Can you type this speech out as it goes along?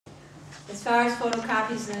As far as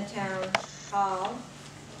photocopies in the town hall,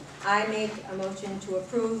 I make a motion to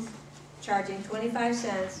approve charging 25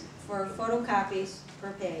 cents for photocopies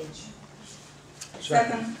per page.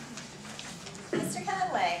 Second. Mr.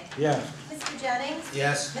 Conway? Yes. Mr. Jennings?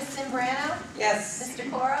 Yes. Ms. Zambrano? Yes. Mr.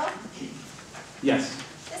 Coro? Yes.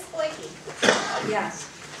 Ms. Boyke? Yes.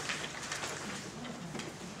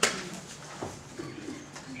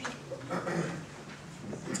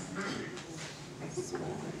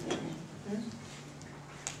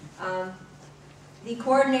 The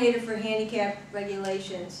coordinator for handicap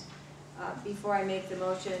regulations, before I make the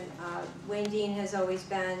motion, Wayne Dean has always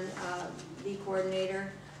been the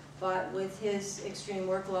coordinator, but with his extreme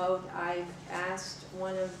workload, I've asked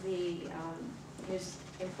one of his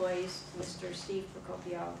employees, Mr. Steve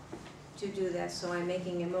Procopio, to do this. So I'm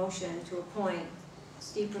making a motion to appoint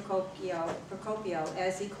Steve Procopio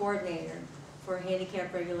as the coordinator for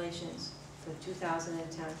handicap regulations for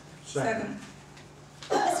 2010. Second.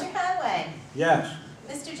 Mr. Conway? Yes.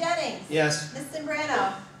 Mr. Jennings? Yes. Ms.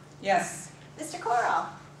 Zambrano? Yes. Mr. Coro?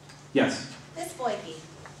 Yes. Ms. Boyke?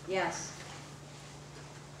 Yes.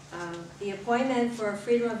 The appointment for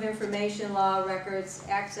Freedom of Information Law Records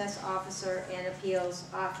Access Officer and Appeals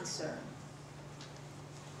Officer.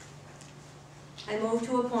 I move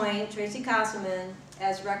to appoint Tracy Castleman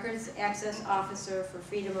as Records Access Officer for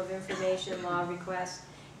Freedom of Information Law Requests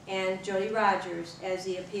and Jody Rogers as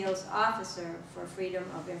the Appeals Officer for Freedom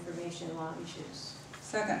of Information Law Issues.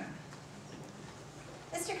 Second.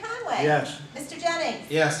 Mr. Conway? Yes. Mr. Jennings?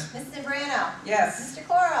 Yes. Ms. Zambrano? Yes. Mr.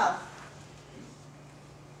 Coro?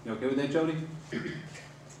 You okay with that, Jody?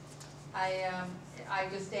 I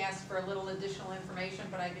just asked for a little additional information,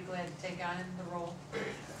 but I'd be glad to take on the role.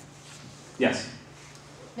 Yes.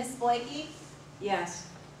 Ms. Boyke? Yes.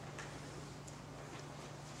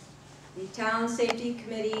 The Town Safety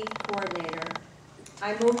Committee Coordinator.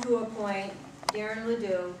 I move to appoint Darren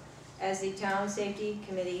Ledoux as the Town Safety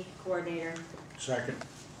Committee Coordinator. Second.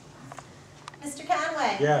 Mr.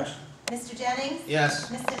 Conway? Yes. Mr. Jennings?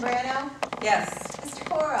 Yes. Ms. Zambrano? Yes. Mr.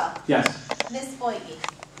 Coro? Yes. Ms. Boyke?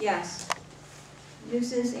 Yes.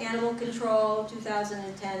 Nuisance Animal Control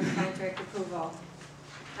 2010 Contract Approval.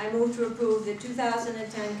 I move to approve the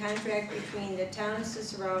 2010 contract between the Town of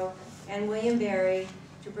Cicero and William Berry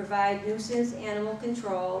to provide nuisance animal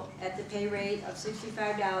control at the pay rate of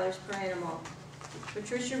 $65 per animal.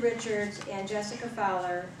 Patricia Richards and Jessica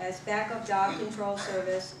Fowler as backup dog control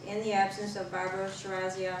service in the absence of Barbara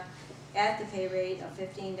Shirazia at the pay rate of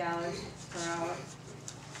 $15 per hour.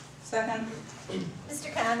 Second.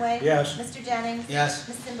 Mr. Conway? Yes. Mr. Jennings? Yes.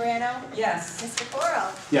 Ms. Zambrano? Yes. Mr. Coro?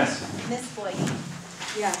 Yes. Ms. Boyke?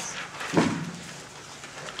 Yes.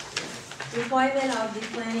 The appointment of the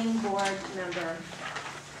planning board member.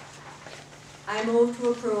 I move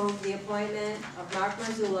to approve the appointment of Mark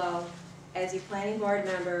Marzullo as the planning board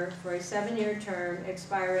member for a 7-year term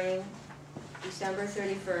expiring December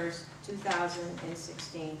 31st,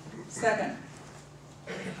 2016. Second.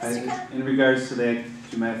 Mr. Con- In regards to that, do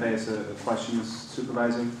you mind if I ask a question,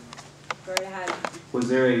 Supervisor? Go right ahead. Was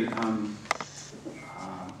there a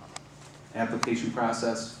application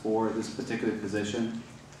process for this particular position,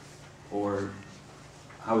 or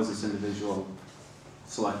how was this individual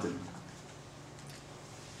selected?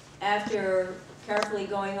 After carefully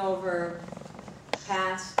going over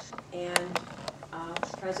past and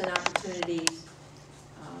present opportunities,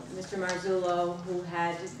 Mr. Marzullo, who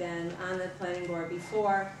had been on the planning board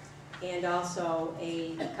before and also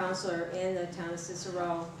a counselor in the town of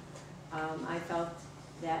Cicero, I felt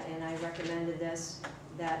that, and I recommended this,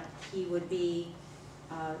 that he would be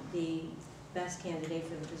the best candidate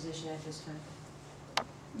for the position at this time.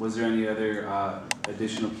 Was there any other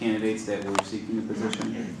additional candidates that were seeking the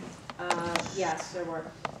position? Yes, there were.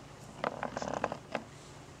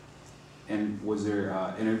 And was there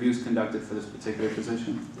interviews conducted for this particular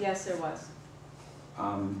position? Yes, there was.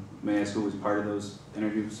 May I ask who was part of those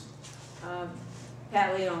interviews?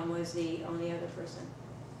 Pat Leon was the only other person.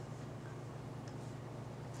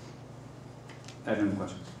 I have no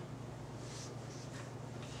questions.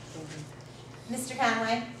 Mr.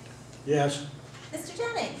 Conway? Yes. Mr.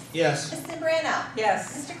 Jennings? Yes. Ms. Zambrano?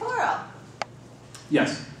 Yes. Mr. Coro?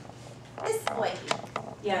 Yes. Ms. Boyke?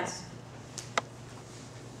 Yes.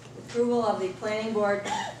 Approval of the planning board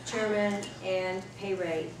chairman and pay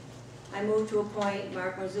rate. I move to appoint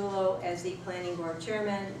Mark Marzullo as the planning board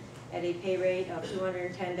chairman at a pay rate of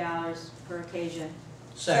 $210 per occasion.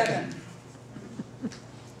 Second.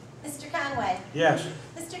 Mr. Conway? Yes.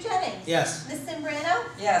 Mr. Jennings? Yes. Ms. Zambrano?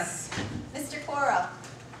 Yes. Mr. Coro?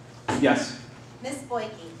 Yes. Ms.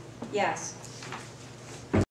 Boyke? Yes.